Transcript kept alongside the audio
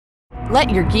Let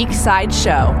your geek side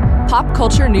show. Pop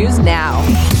culture news now.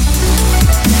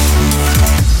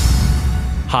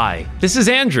 Hi, this is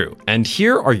Andrew, and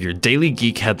here are your daily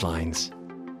geek headlines.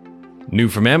 New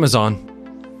from Amazon.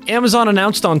 Amazon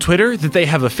announced on Twitter that they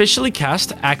have officially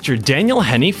cast actor Daniel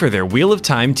Henney for their Wheel of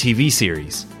Time TV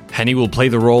series. Henney will play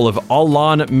the role of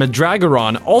Allan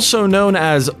Madragoran, also known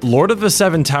as Lord of the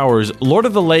Seven Towers, Lord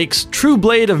of the Lakes, True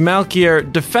Blade of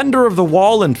Malkier, Defender of the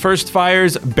Wall and First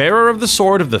Fires, Bearer of the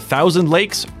Sword of the Thousand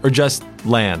Lakes, or just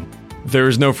Lan. There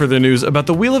is no further news about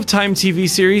the Wheel of Time TV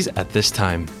series at this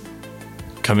time.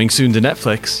 Coming soon to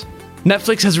Netflix.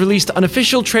 Netflix has released an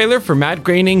official trailer for Matt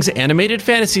Groening's animated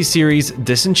fantasy series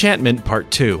Disenchantment Part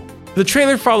 2. The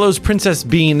trailer follows Princess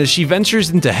Bean as she ventures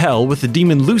into hell with the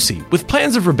demon Lucy, with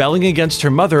plans of rebelling against her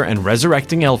mother and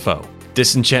resurrecting Elfo.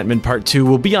 Disenchantment Part 2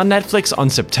 will be on Netflix on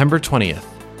September 20th.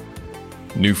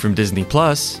 New from Disney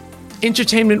Plus.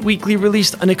 Entertainment Weekly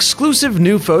released an exclusive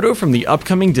new photo from the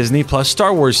upcoming Disney Plus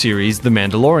Star Wars series, The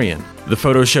Mandalorian. The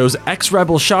photo shows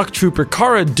ex-Rebel shock trooper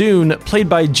Cara Dune, played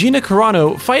by Gina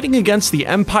Carano, fighting against the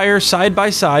Empire side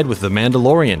by side with The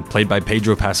Mandalorian, played by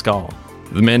Pedro Pascal.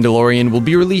 The Mandalorian will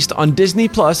be released on Disney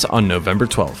Plus on November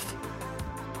 12th.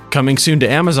 Coming soon to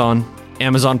Amazon.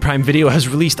 Amazon Prime Video has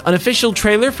released an official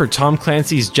trailer for Tom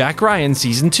Clancy's Jack Ryan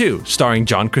Season 2, starring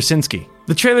John Krasinski.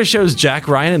 The trailer shows Jack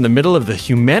Ryan in the middle of the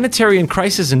humanitarian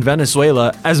crisis in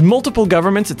Venezuela as multiple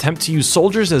governments attempt to use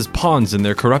soldiers as pawns in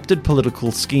their corrupted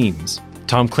political schemes.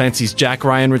 Tom Clancy's Jack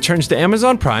Ryan returns to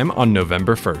Amazon Prime on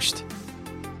November 1st.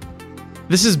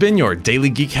 This has been your Daily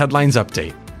Geek Headlines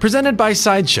Update, presented by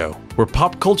Sideshow, where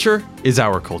pop culture is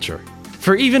our culture.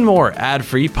 For even more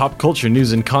ad-free pop culture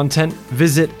news and content,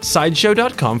 visit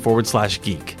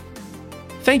sideshow.com/geek.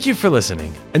 Thank you for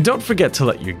listening, and don't forget to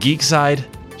let your geek side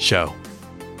show.